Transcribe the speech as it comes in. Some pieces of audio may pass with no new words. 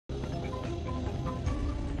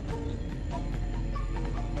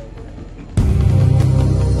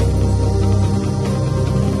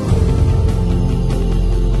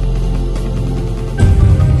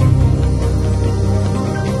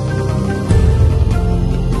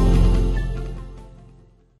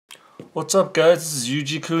What's up, guys? This is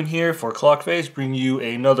Yuji-kun here for Clockface, bringing you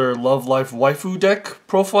another Love Live Waifu deck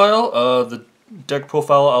profile. The deck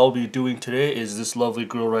profile I'll be doing today is this lovely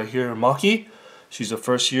girl right here, Maki. She's a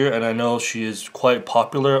first year, and I know she is quite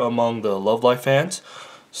popular among the Love Live fans.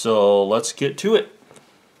 So let's get to it.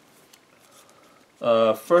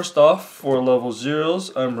 First off, for level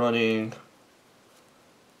 0s, I'm running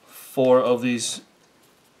 4 of these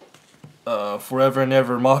Forever and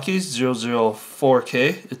Ever Makis,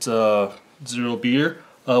 004K. It's a 0 beater.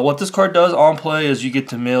 What this card does on play is you get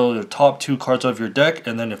to mill your top 2 cards of your deck,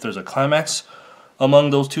 and then if there's a climax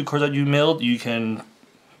among those 2 cards that you milled, you can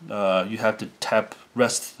you have to tap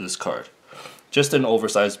rest this card. Just an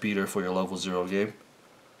oversized beater for your level 0 game.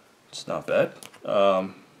 It's not bad.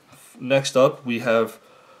 Next up, we have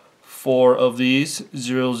 4 of these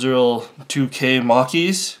 002K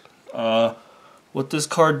Makis. What this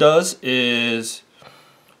card does is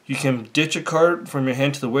you can ditch a card from your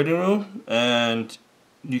hand to the waiting room, and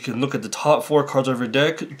you can look at the top 4 cards of your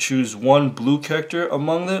deck, choose 1 blue character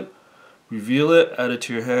among them, reveal it, add it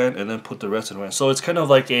to your hand, and then put the rest in your hand. So it's kind of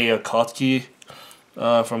like a Akatsuki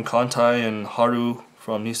from Kantai and Haru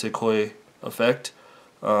from Nisekoi effect.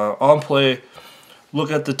 On play,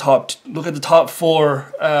 look at the top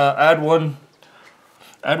 4, add one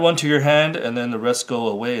to your hand, and then the rest go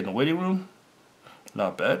away in the waiting room.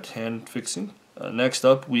 Not bad, hand fixing. Next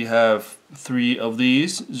up, we have 3 of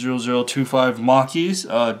these 0025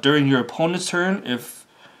 Makis. During your opponent's turn, if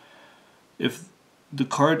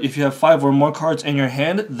you have 5 or more cards in your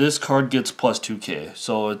hand, this card gets plus 2k.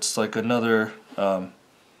 So it's like another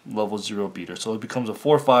level 0 beater. So it becomes a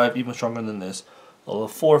 4/5, even stronger than this. A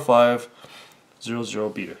 4/5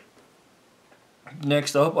 0/0 beater.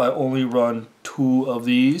 Next up, I only run 2 of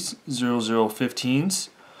these 0015s.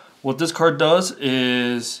 What this card does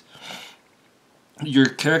is your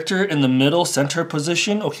character in the middle center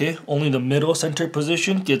position, okay, only the middle center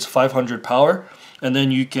position gets 500 power, and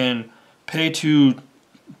then you can pay to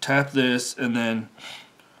tap this and then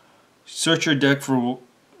search your deck for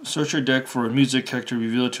a music character,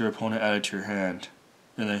 reveal it to your opponent, add it to your hand,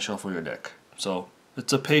 and then shuffle your deck. So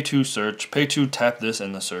it's a pay to search, pay to tap this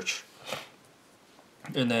and the search.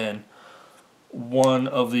 And then 1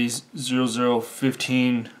 of these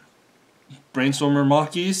 0015 Brainstormer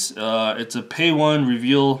Makis. It's a pay 1,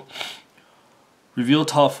 reveal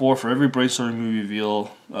top 4 for every brainstorming you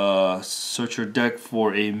reveal. Search your deck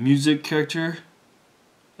for a music character,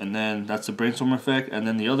 and then that's the brainstorm effect. And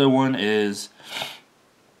then the other one is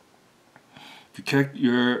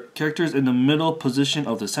your characters in the middle position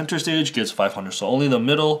of the center stage gets 500. So only the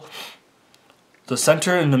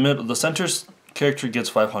center's character gets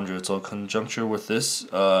 500. So in conjunction with this,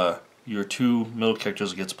 your 2 middle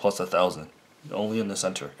characters gets plus 1000, only in the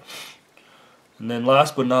center. And then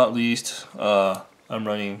last but not least, I'm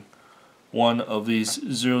running 1 of these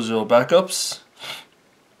 00 backups,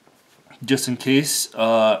 just in case.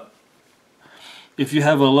 If you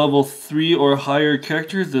have a level 3 or higher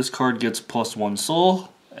character, this card gets plus 1 soul,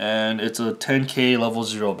 and it's a 10k level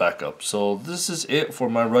 0 backup. So this is it for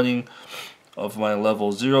my running of my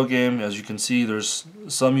level 0 game. As you can see, there's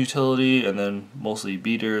some utility, and then mostly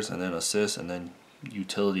beaters, and then assists, and then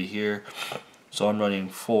utility here. So I'm running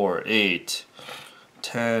 4, 8,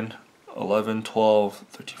 10, 11, 12,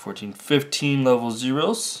 13, 14, 15 level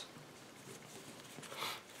 0s.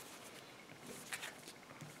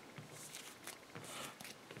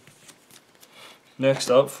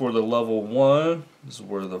 Next up, for the level 1, this is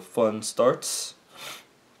where the fun starts.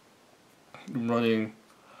 I'm running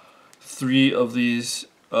 3 of these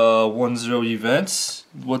 1/0 events.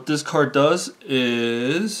 What this card does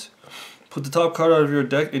is put the top card out of your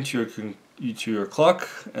deck into your clock,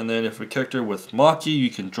 and then if a character with Maki,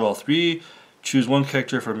 you can draw 3, choose 1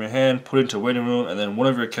 character from your hand, put it into waiting room, and then one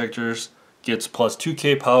of your characters gets plus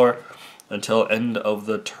 2k power until end of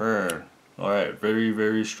the turn. Alright, very,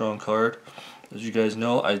 very strong card. As you guys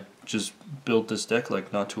know, I just built this deck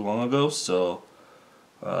like not too long ago, so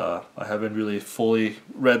I haven't really fully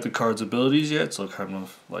read the card's abilities yet, so kind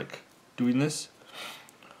of like doing this.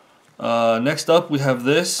 Next up, we have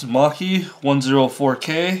this Maki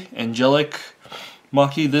 104K Angelic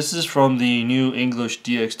Maki. This is from the new English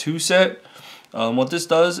DX2 set. What this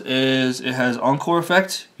does is it has Encore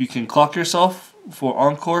effect. You can clock yourself for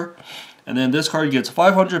Encore, and then this card gets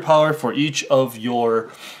 500 power for each of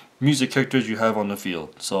your music characters you have on the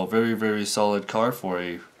field. So very, very solid card for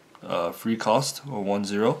a free cost, or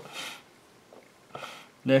 1/0.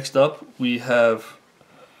 Next up, we have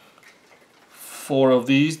 4 of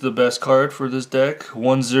these, the best card for this deck.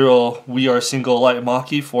 1/0 We Are Single Light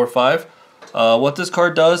Maki 4/5. What this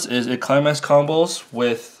card does is it climax combos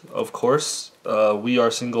with, of course, We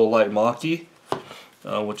Are Single Light Maki,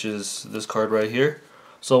 which is this card right here.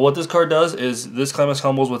 So what this card does is this climax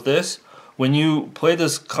combos with this. When you play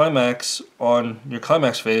this climax on your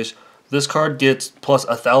climax phase, this card gets plus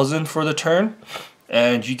 1,000 for the turn,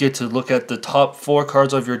 and you get to look at the top 4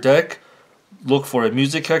 cards of your deck, look for a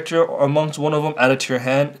music character amongst one of them, add it to your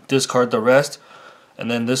hand, discard the rest,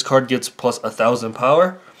 and then this card gets plus 1,000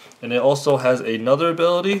 power. And it also has another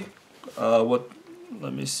ability.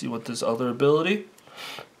 Let me see what this other ability.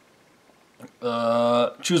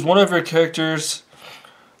 Choose one of your characters.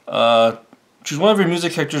 Choose one of your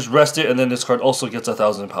music characters, rest it, and then this card also gets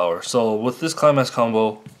 1,000 power. So with this climax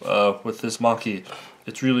combo, with this Maki,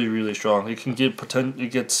 it's really strong. It can get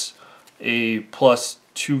it gets a plus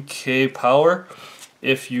 2k power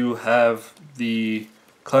if you have the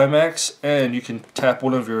climax, and you can tap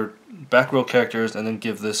one of your back row characters and then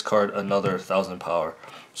give this card another 1,000 power.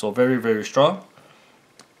 So very strong.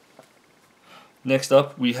 Next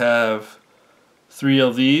up, we have 3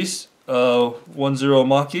 of these 1-0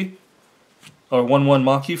 Maki. Or 1-1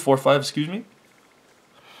 Maki, 4-5, excuse me.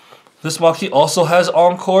 This Maki also has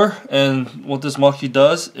Encore, and what this Maki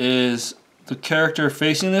does is the character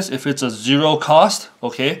facing this, if it's a 0 cost,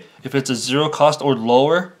 okay, if it's a 0 cost or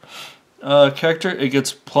lower character, it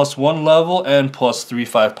gets plus 1 level and plus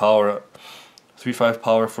 3-5 power, 3-5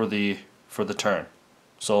 power for the turn.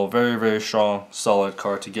 So very strong, solid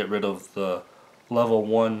card to get rid of the level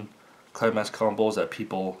 1 climax combos that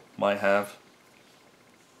people might have.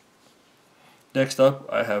 Next up,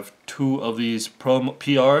 I have 2 of these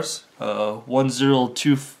PRs,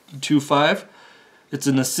 1-0-2-5. It's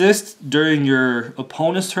an assist during your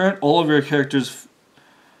opponent's turn. All of your characters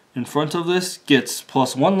in front of this gets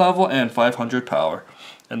plus 1 level and 500 power.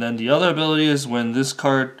 And then the other ability is when this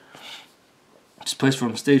card is placed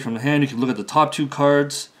from stage from the hand, you can look at the top 2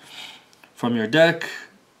 cards from your deck,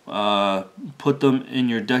 put them in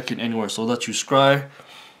your deck in anywhere. So it lets you scry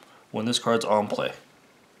when this card's on play.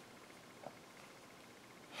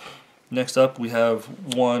 Next up, we have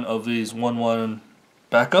 1 of these 1-1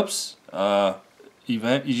 backups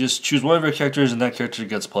event. You just choose one of your characters, and that character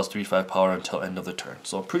gets plus 3-5 power until end of the turn.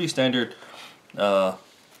 So pretty standard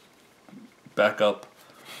backup.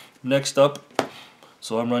 Next up,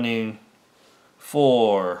 so I'm running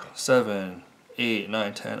 4, 7, 8,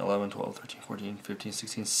 9, 10, 11, 12, 13, 14, 15,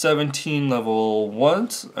 16, 17 level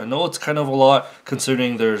 1s. I know it's kind of a lot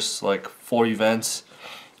considering there's like 4 events,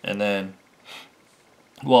 and then,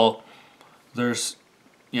 well, there's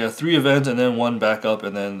 3 events and then 1 backup,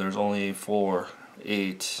 and then there's only 4,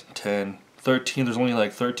 8, 10, 13. There's only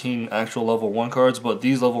like 13 actual level 1 cards, but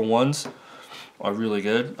these level 1s are really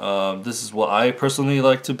good. This is what I personally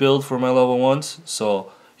like to build for my level 1s.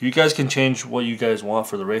 So you guys can change what you guys want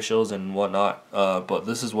for the ratios and whatnot, but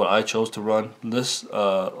this is what I chose to run. This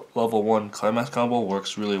level 1 climax combo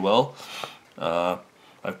works really well.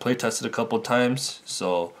 I've play tested a couple times,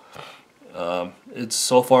 so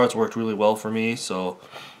so far it's worked really well for me. So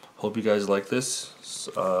hope you guys like this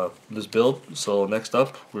build. So next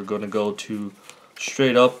up, we're going to go to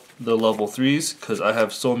straight up the level 3s, because I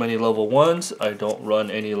have so many level 1s. I don't run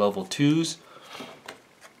any level 2s,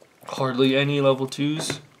 hardly any level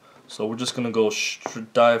 2s. So we're just going to go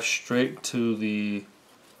dive straight to the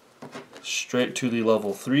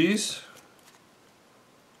level 3s,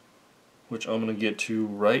 which I'm going to get to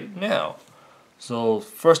right now. So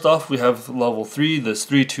first off, we have level 3, this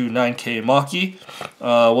 329k Maki.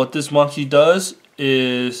 What this Maki does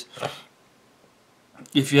is,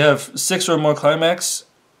 if you have 6 or more climax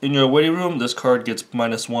in your waiting room, this card gets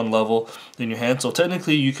 -1 level in your hand. So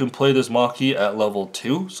technically, you can play this Maki at level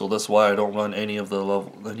 2. So that's why I don't run any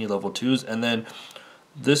level 2s. And then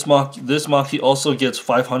this Maki also gets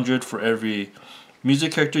 500 for every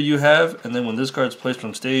music character you have. And then when this card is placed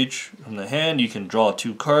from stage from the hand, you can draw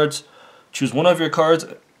 2 cards. Choose one of your cards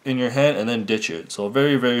in your hand and then ditch it. So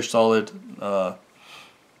very solid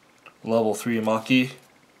level 3 Maki.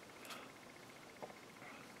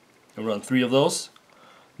 I run 3 of those.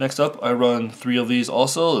 Next up, I run 3 of these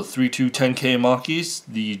also, the 3210k Makis,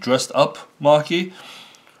 the dressed up Maki.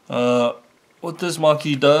 What this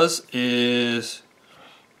Maki does is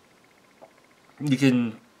you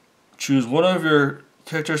can choose one of your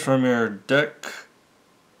characters from your deck.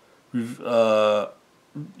 Choose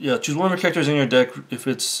one of your characters in your deck. If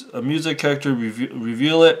it's a music character,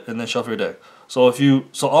 reveal it and then shuffle your deck.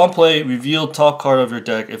 So on play, reveal top card of your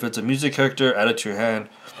deck. If it's a music character, add it to your hand,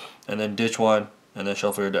 and then ditch one, and then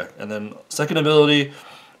shuffle your deck. And then second ability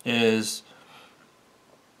is,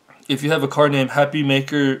 if you have a card named Happy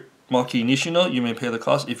Maker Maki Nishino, you may pay the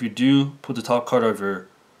cost. If you do, put the top card of your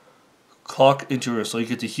clock interest, so you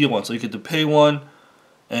get to heal one. So you get to pay one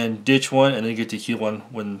and ditch one, and then you get to heal one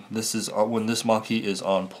when this Maki is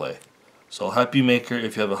on play. So Happy Maker,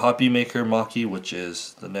 if you have a Happy Maker Maki, which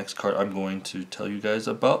is the next card I'm going to tell you guys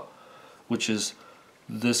about, which is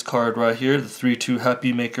this card right here, the 3/2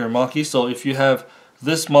 Happy Maker Maki. So if you have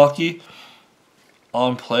this Maki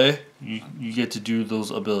on play, you get to do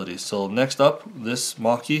those abilities. So next up, this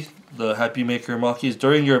Maki, the Happy Maker Maki, is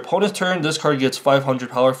during your opponent's turn, this card gets 500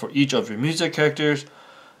 power for each of your music characters.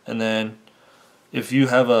 And then if you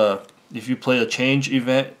play a change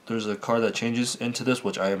event, there's a card that changes into this,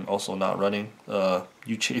 which I am also not running.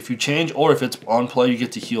 If you change, or if it's on play, you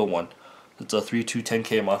get to heal one. It's a 3/2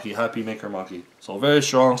 10k Maki, Happy Maker Maki. So very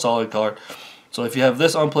strong, solid card. So if you have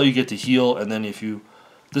this on play, you get to heal, and then if you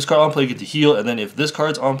this card on play, you get to heal, and then if this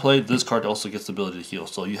card's on play, this card also gets the ability to heal.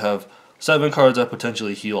 So you have 7 cards that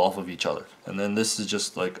potentially heal off of each other. And then this is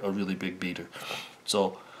just like a really big beater.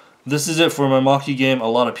 So this is it for my Maki game. A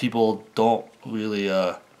lot of people don't really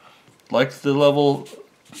like the level,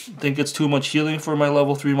 think it's too much healing for my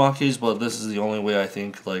level 3 Makis, but this is the only way I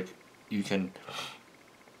think like you can,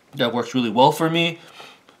 that works really well for me.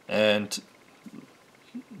 And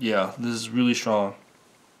yeah, this is really strong.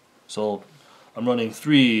 So I'm running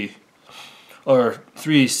 3,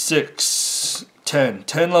 6,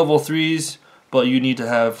 10 level 3s, but you need to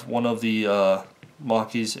have one of the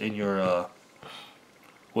Makis in your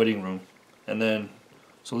waiting room. And then,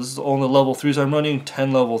 so this is the only level 3s I'm running,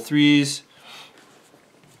 10 level 3s.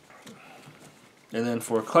 And then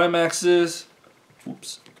for climaxes,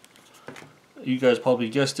 oops, you guys probably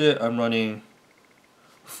guessed it, I'm running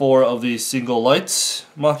 4 of these single lights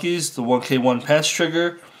Makis, the 1k1 pants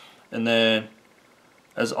trigger. And then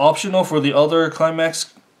as optional for the other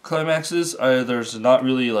climaxes, there's not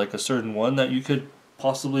really like a certain one that you could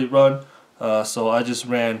possibly run. So I just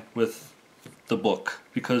ran with the book,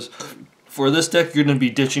 because for this deck you're going to be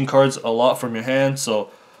ditching cards a lot from your hand. So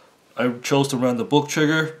I chose to run the book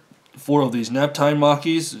trigger. 4 of these nap time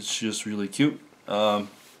Makis. It's just really cute.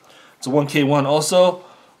 It's a 1k1 also.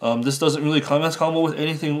 This doesn't really climax combo with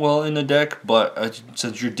anything well in the deck, but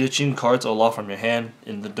since you're ditching cards a lot from your hand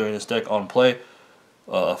during this deck on play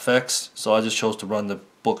effects, so I just chose to run the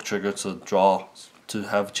book trigger to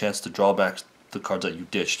have a chance to draw back the cards that you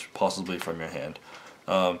ditched possibly from your hand.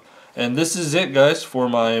 And this is it, guys, for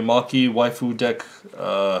my Maki Waifu deck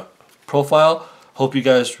profile. Hope you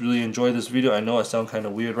guys really enjoyed this video. I know I sound kind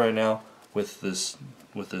of weird right now with this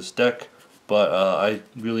deck, but I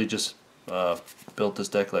really just built this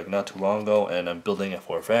deck like not too long ago, and I'm building it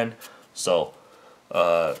for a friend. So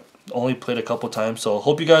only played a couple times. So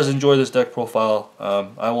hope you guys enjoy this deck profile.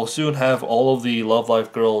 I will soon have all of the Love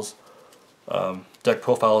Live girls deck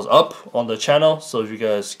profiles up on the channel. So if you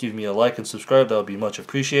guys give me a like and subscribe, that would be much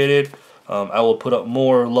appreciated. I will put up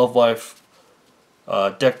more Love Live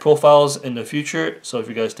deck profiles in the future. So if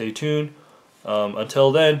you guys stay tuned.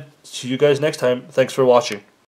 Until then, see you guys next time. Thanks for watching.